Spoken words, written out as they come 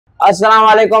अस्सलाम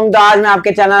वालेकुम। तो आज मैं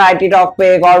आपके चैनल आईटी टॉक पे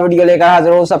एक और वीडियो लेकर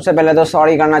हाजिर हूँ। सबसे पहले तो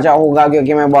सॉरी करना चाहूँगा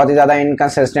क्योंकि मैं बहुत ही ज़्यादा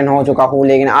इनकंसिस्टेंट हो चुका हूँ,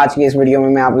 लेकिन आज की इस वीडियो में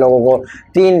मैं आप लोगों को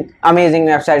 3 अमेजिंग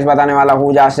वेबसाइट्स बताने वाला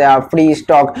हूँ जहाँ से आप फ्री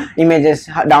स्टॉक इमेजेस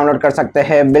डाउनलोड कर सकते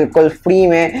हैं बिल्कुल फ्री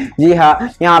में। जी हाँ,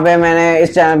 यहाँ पे मैंने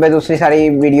इस चैनल पे दूसरी सारी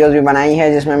वीडियोज़ भी बनाई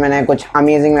है जिसमें मैंने कुछ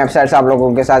अमेजिंग वेबसाइट्स आप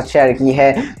लोगों के साथ शेयर की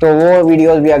है। तो वो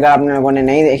वीडियोज़ भी अगर आप लोगों ने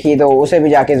नहीं देखी तो उसे भी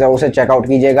जाके ज़रूर से चेकआउट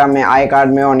कीजिएगा। मैं आई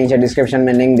कार्ड में और नीचे डिस्क्रिप्शन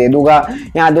में लिंक दे दूँगा।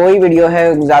 यहाँ 2 ही वीडियो है,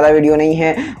 ज़्यादा वीडियो नहीं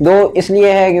है। 2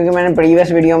 इसलिए है क्योंकि मैंने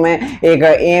प्रीवियस वीडियो में एक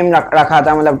एम रखा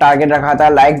था, मतलब टारगेट रखा था,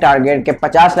 लाइक टारगेट के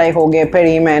 50 लाइक हो गए फिर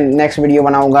ही मैं नेक्स्ट वीडियो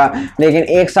बनाऊंगा। लेकिन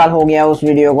 1 साल हो गया उस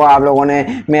वीडियो को, आप लोगों ने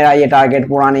मेरा ये टारगेट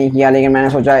पूरा नहीं किया। लेकिन मैंने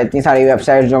सोचा इतनी सारी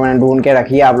वेबसाइट जो मैंने ढूंढ के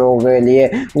रखी है आप लोगों के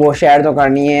लिए वो शेयर तो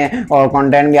करनी है और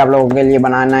कंटेंट भी आप लोगों के लिए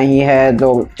बनाना ही है।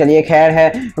 तो चलिए खैर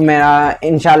है, मेरा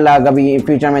इंशाल्लाह कभी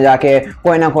फ्यूचर में जाके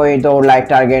कोई ना कोई तो लाइक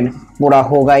टारगेट पूरा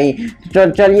होगा ही। तो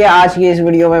चलिए आज की इस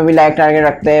वीडियो में भी लाइक टारगेट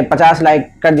रखते हैं, 50 लाइक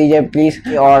कर दीजिए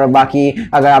प्लीज़। और बाकी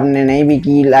अगर आपने नहीं भी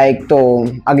की लाइक तो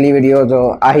अगली वीडियो तो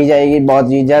आ ही जाएगी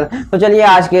बहुत ही जल्द। तो चलिए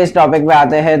आज के इस टॉपिक पे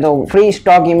आते हैं। तो free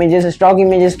stock images. Stock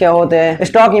images क्या होते हैं?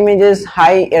 Stock images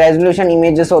high resolution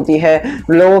images होती है,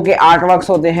 लोगों के आर्ट वर्क्स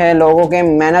होते हैं, लोगों के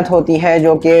मेहनत होती है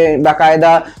जो कि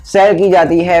बाकायदा सेल की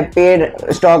जाती है पेड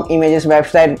स्टॉक इमेजेस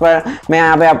वेबसाइट पर। मैं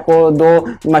यहाँ पे आपको 2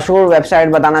 मशहूर वेबसाइट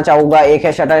बताना चाहूँगा, एक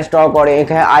है शटर स्टॉक और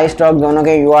एक है आई स्टॉक। दोनों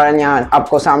के यूआरएल यहाँ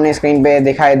आपको सामने स्क्रीन पे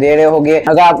दिखाई दे रहे होंगे।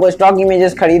 अगर आपको स्टॉक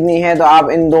इमेजेस खरीदनी है तो आप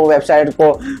इन 2 वेबसाइट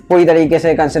को पूरी तरीके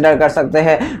से कंसिडर कर सकते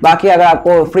हैं। बाकी अगर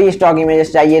आपको फ्री स्टॉक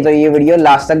इमेजेस चाहिए तो ये वीडियो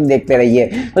लास्ट तक देखते रहिए।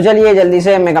 तो चलिए जल्दी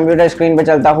से मैं कंप्यूटर स्क्रीन पे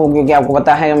चलता हूँ क्योंकि आपको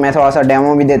पता है मैं थोड़ा सा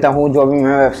डेमो भी देता हूँ। जो भी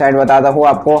मैं वेबसाइट बताता हूँ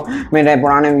आपको मेरे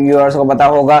पुराने व्यूअर्स को पता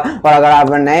होगा, और अगर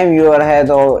आप नए व्यूअर है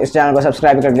तो इस चैनल को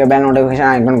सब्सक्राइब करके बेल नोटिफिकेशन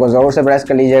आइकन को जरूर से प्रेस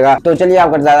कर लीजिएगा। तो चलिए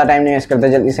आपका ज़्यादा टाइम नहीं वेस्ट करते,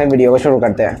 जल्दी से वीडियो को शुरू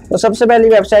करते हैं। तो सबसे पहली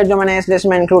वेबसाइट जो मैंने इस लिस्ट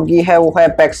में इंक्लूड की है वो है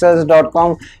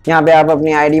pexels.com। यहाँ पे आप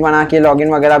अपनी आईडी बना के लॉगिन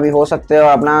वगैरह भी हो सकते हैं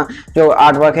और अपना जो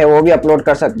आर्ट वर्क है वो भी अपलोड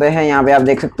कर सकते हैं। यहाँ पे आप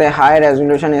देख सकते हैं हाई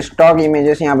रेजोल्यूशन स्टॉक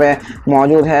इमेजेस यहाँ पे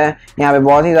मौजूद है। यहाँ पे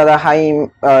बहुत ही ज़्यादा हाई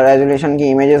रेजोल्यूशन की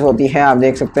इमेजेस होती है, आप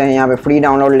देख सकते हैं। यहाँ पे फ्री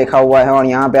डाउनलोड लिखा हुआ है और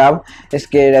यहाँ पे आप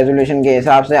इसके रेजोल्यूशन के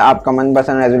हिसाब से आपका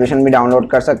मनपसंद रेजोल्यूशन भी डाउनलोड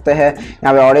कर सकते हैं।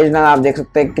 यहाँ पे ओरिजिनल आप देख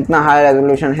सकते हैं कितना हाई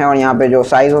रेजोल्यूशन है और यहाँ पे जो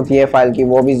साइज़ होती है फाइल की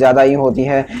वो भी ज़्यादा ही होती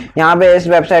है। यहाँ पे इस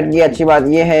वेबसाइट की अच्छी बात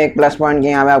ये है, एक प्लस पॉइंट, कि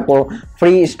यहाँ पे आपको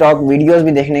फ्री स्टॉक वीडियोस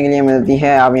भी देखने के लिए मिलती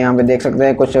है। आप यहाँ पे देख सकते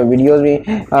हैं कुछ वीडियोस भी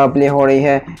प्ले हो रही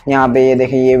है। यहाँ पे ये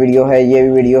देखिए ये वीडियो है, ये भी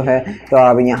वीडियो है। तो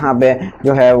आप यहाँ पे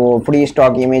जो है वो free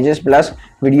stock images plus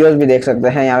videos भी देख सकते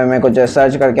हैं। यहाँ पे मैं कुछ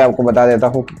सर्च करके आपको बता देता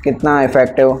हूँ कि कितना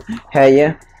इफेक्टिव है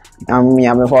ये। हम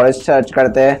यहाँ पे फॉरेस्ट सर्च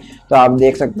करते हैं तो आप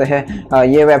देख सकते हैं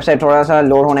ये वेबसाइट थोड़ा सा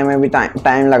लोड होने में भी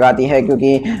टाइम लगाती है क्योंकि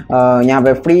यहाँ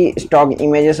पे फ्री स्टॉक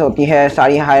इमेजेस होती है,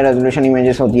 सारी हाई रेजोल्यूशन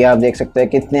इमेजेस होती है। आप देख सकते हैं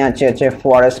कितने अच्छे अच्छे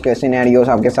फॉरेस्ट के सिनेरियोस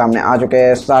आपके सामने आ चुके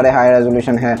हैं, सारे हाई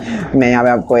रेजोल्यूशन है। मैं यहाँ पे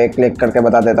आपको एक क्लिक करके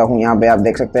बता देता हूँ। यहाँ पे आप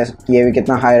देख सकते हैं ये भी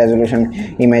कितना हाई रेजोल्यूशन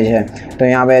इमेज है। तो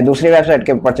यहाँ पे दूसरी वेबसाइट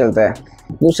के ऊपर चलते हैं।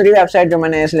 दूसरी वेबसाइट जो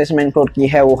मैंने इस लिस्ट में इंक्लूड की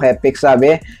है वो है पिक्साबे।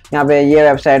 यहाँ पे ये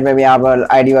वेबसाइट पे भी आप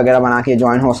आईडी वगैरह बना के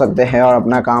ज्वाइन हो सकते हैं और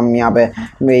अपना काम यहाँ पे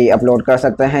भी अपलोड कर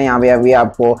सकते हैं। यहाँ पे अभी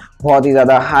आपको बहुत ही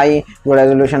ज़्यादा हाई जो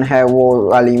रेजोल्यूशन है वो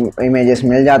वाली इमेजेस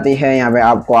मिल जाती है। यहाँ पे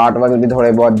आपको आर्ट वर्क भी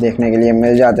थोड़े बहुत देखने के लिए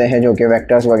मिल जाते हैं जो कि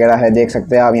वेक्टर्स वगैरह है, देख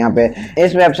सकते हैं आप। यहाँ पे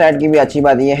इस वेबसाइट की भी अच्छी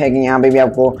बात यह है कि यहाँ पे भी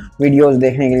आपको वीडियोज़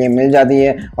देखने के लिए मिल जाती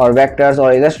है और वेक्टर्स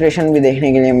और इलस्ट्रेशन भी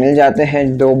देखने के लिए मिल जाते हैं।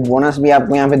 2 बोनस भी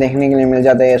आपको यहाँ पे देखने के लिए मिल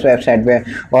जाते हैं इस वेबसाइट पे,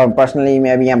 और पर्सनली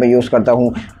मैं भी यहाँ पे यूज़ करता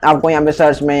हूँ। आपको यहाँ पे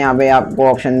सर्च में यहाँ पे आपको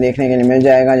ऑप्शन देखने के लिए मिल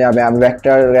जाएगा जहाँ पे आप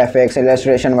वेक्टर, ग्राफिक्स,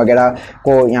 इलस्ट्रेशन वगैरह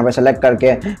को यहाँ पे सेलेक्ट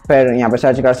करके फिर यहाँ पे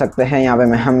सर्च कर सकते हैं। यहाँ पे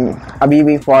हम अभी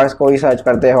भी फॉरेस्ट को ही सर्च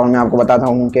करते हैं और मैं आपको बताता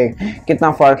हूँ कि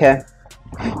कितना फ़र्क है।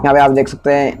 यहाँ पे आप देख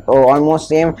सकते हैं ऑलमोस्ट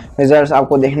सेम रिजल्ट्स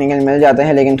आपको देखने के लिए मिल जाते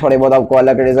हैं, लेकिन थोड़े बहुत आपको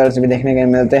अलग रिजल्ट्स भी देखने के लिए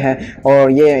मिलते हैं।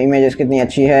 और ये इमेजेस कितनी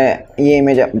अच्छी है, ये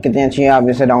इमेज कितनी अच्छी है, आप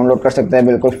इसे डाउनलोड कर सकते हैं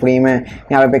बिल्कुल फ्री में।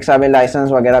 यहाँ पे पिक्साबे लाइसेंस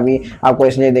वगैरह भी आपको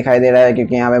इसलिए दिखाई दे रहा है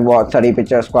क्योंकि यहाँ पे बहुत सारी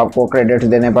पिक्चर्स को आपको क्रेडिट्स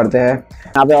देने पड़ते हैं।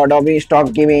 यहाँ पे एडोबी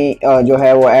स्टॉक की भी जो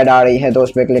है वो ऐड आ रही है, तो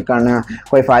उस पर क्लिक करना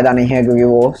कोई फ़ायदा नहीं है क्योंकि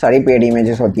वो सारी पेड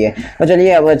इमेजेस होती है। तो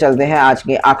चलिए अब चलते हैं आज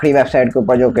की आखिरी वेबसाइट के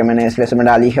ऊपर जो कि मैंने इस लिस्ट में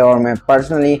डाली है और मैं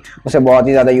पर्सनली उसे बहुत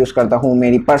ही ज़्यादा यूज़ करता हूँ।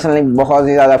 मेरी पर्सनली बहुत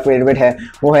ही ज़्यादा फेवरेट है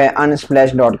वो है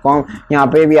unsplash.com। यहाँ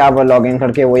पे भी आप लॉगिन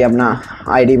करके वही अपना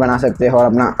आईडी बना सकते हैं और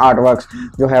अपना आर्ट वर्क्स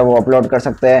जो है वो अपलोड कर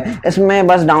सकते हैं। इसमें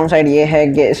बस डाउन साइड ये है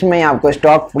कि इसमें आपको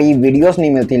स्टॉक फ्री वीडियोस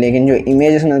नहीं मिलती, लेकिन जो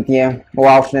इमेजेस मिलती है वो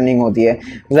आउटस्टैंडिंग होती है।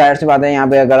 जाहिर सी बात है यहाँ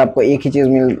पे अगर आपको एक ही चीज़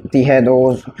मिलती है तो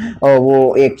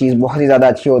वो एक चीज़ बहुत ही ज़्यादा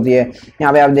अच्छी होती है।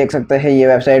 यहाँ पे आप देख सकते हैं ये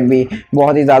वेबसाइट भी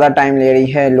बहुत ही ज़्यादा टाइम ले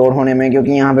रही है लोड होने में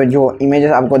क्योंकि यहाँ पे जो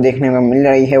इमेजेस आपको देखने को मिल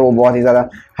रही है वो बहुत ही ज़्यादा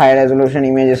हाई रेजोल्यूशन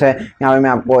इमेजेस है। यहाँ पे मैं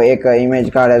आपको एक इमेज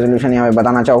का रेजोल्यूशन यहाँ पे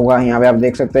बताना चाहूँगा। यहाँ पे आप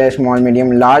देख सकते हैं स्मॉल,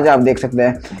 मीडियम, लार्ज, आप देख सकते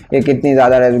हैं ये कितनी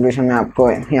ज़्यादा रेजोल्यूशन में आपको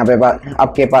यहाँ पे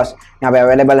आपके पास यहाँ पे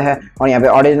अवेलेबल है। और यहाँ पे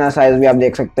ओरिजिनल साइज़ भी आप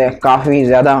देख सकते हैं काफ़ी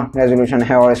ज़्यादा रेजोल्यूशन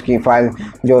है और इसकी फाइल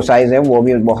जो साइज़ है वो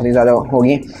भी बहुत ही ज़्यादा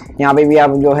होगी। यहाँ पे भी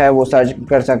आप जो है वो सर्च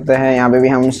कर सकते हैं। यहाँ पे भी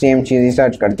हम सेम चीज़ ही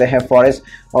सर्च करते हैं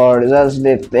फॉरेस्ट और रिजल्ट्स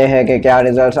देखते हैं कि क्या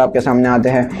रिजल्ट्स आपके सामने आते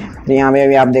हैं। तो यहाँ पे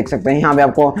भी आप देख सकते हैं, यहाँ पे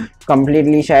आपको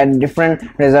कम्प्लीटली शायद डिफरेंट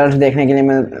रिजल्ट्स देखने के लिए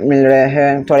मिल रहे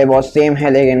हैं। थोड़े बहुत सेम है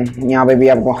लेकिन यहाँ पे भी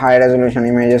आपको हाई रेजोल्यूशन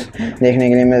इमेजेस देखने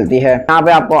के लिए मिलती है। यहाँ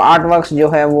पे आपको आर्ट वर्क्स जो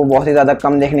है वो बहुत ही ज़्यादा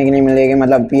कम देखने के लिए मिलेगी,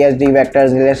 मतलब PSD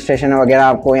वेक्टर्स, इलस्ट्रेशन वगैरह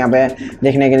आपको यहाँ पे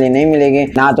देखने के लिए नहीं मिलेगी,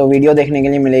 ना तो वीडियो देखने के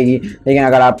लिए मिलेगी। लेकिन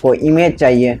अगर आपको इमेज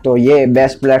चाहिए तो ये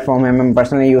बेस्ट प्लेटफॉर्म है। मैं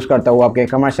पर्सनली यूज़ करता हूँ, आपके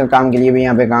कमर्शियल काम के लिए भी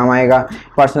यहाँ पे काम आएगा,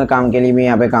 पर्सनल काम के लिए भी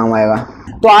यहाँ पे काम आएगा।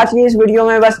 तो आज की इस वीडियो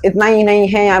में बस इतना ही नहीं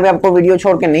है। यहाँ पे आपको वीडियो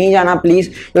छोड़ के नहीं जाना प्लीज़,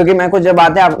 क्योंकि मैं कुछ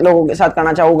बातें आप लोगों के साथ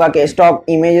करना चाहूँगा कि स्टॉक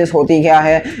इमेजेस होती क्या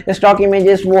है। स्टॉक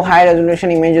इमेजेस वो हाई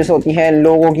रेजोल्यूशन इमेजेस होती है,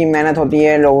 लोगों की मेहनत होती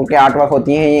है, लोगों के आर्टवर्क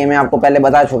होती है, ये मैं आपको पहले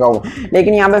बता चुका हूँ।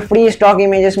 लेकिन यहाँ पे फ्री स्टॉक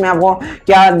इमेजेस में आपको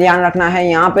क्या ध्यान रखना है,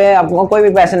 यहाँ पे आपको कोई भी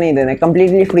पैसे नहीं देने,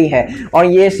 कंप्लीटली फ्री है। और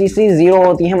ये CC 0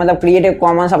 होती है, मतलब क्रिएटिव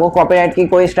कॉमन्स, आपको कॉपीराइट की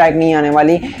कोई स्ट्राइक नहीं आने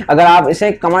वाली। अगर आप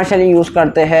इसे कमर्शियली यूज़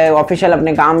करते हैं, ऑफिशियल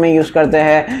अपने काम में यूज़ करते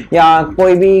हैं, या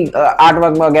कोई भी आर्ट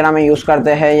वर्क वगैरह में यूज़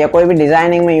करते हैं, या कोई भी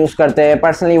डिज़ाइनिंग में यूज़ करते हैं,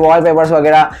 पर्सनली वॉलपेपर्स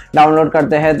वगैरह डाउनलोड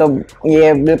करते हैं, तो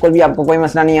ये बिल्कुल भी आपको कोई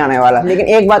मसला नहीं आने वाला। लेकिन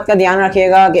एक बात का ध्यान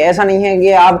रखिएगा कि ऐसा नहीं है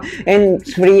कि आप in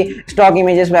free stock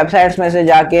images websites में से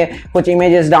जाके कुछ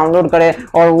इमेजेस डाउनलोड करें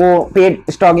और वो पेड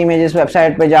स्टॉक इमेजेस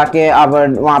वेबसाइट पे जाके आप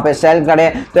वहाँ पे सेल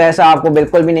करें। तो ऐसा आपको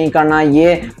बिल्कुल भी नहीं करना।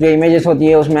 ये जो इमेजेस होती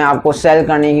है उसमें आपको सेल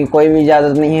करने की कोई भी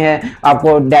इजाज़त नहीं है।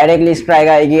 आपको डायरेक्टली स्ट्राइक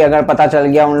आएगी अगर पता चल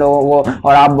गया उन लोगों को,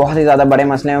 और आप बहुत ही ज़्यादा बड़े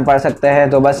मसले में पड़ सकते हैं।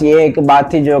 तो बस ये एक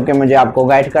बात थी जो कि मुझे आपको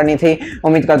गाइड करनी थी।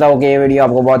 उम्मीद करता हूँ कि ये वीडियो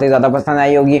आपको बहुत ही ज़्यादा पसंद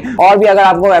आई होगी। और भी अगर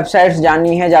आपको वेबसाइट्स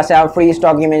जाननी है जैसे आप फ्री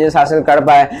स्टॉक इमेजेस हासिल कर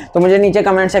पाए, तो मुझे नीचे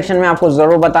कमेंट सेक्शन में आपको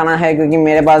ज़रूर बताना है, क्योंकि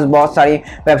मेरे पास बहुत सारी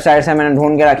वेबसाइट्स हैं, मैंने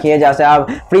ढूंढ के रखी है जैसे आप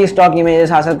फ्री स्टॉक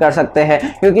इमेजेस हासिल कर सकते हैं।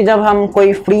 क्योंकि जब हम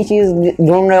कोई फ्री चीज़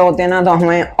ढूंढ रहे होते हैं ना, तो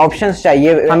हमें ऑप्शंस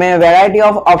चाहिए, हमें वैरायटी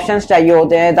ऑफ ऑप्शंस चाहिए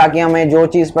होते हैं, ताकि हमें जो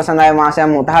चीज़ पसंद आए वहाँ से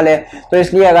हम उठा ले। तो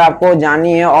इसलिए अगर आपको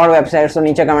जाननी है और वेबसाइट्स, तो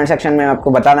नीचे कमेंट सेक्शन में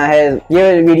आपको बताना है।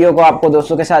 ये वीडियो को आपको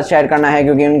दोस्तों के साथ शेयर करना है,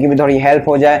 क्योंकि उनकी भी थोड़ी हेल्प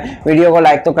हो जाए। वीडियो को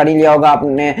लाइक तो कर ही लिया होगा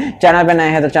आपने, चैनल पे नए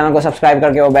हैं तो चैनल को सब्सक्राइब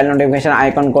करके वो बेल नोटिफिकेशन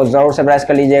आइकन को जरूर से प्रेस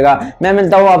कर लीजिएगा। मैं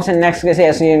मिलता हूँ आपसे नेक्स्ट किसी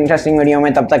ऐसी इंटरेस्टिंग वीडियो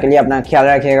में, तब तक के लिए अपना ख्याल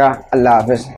रखिएगा। अल्लाह हाफिज़।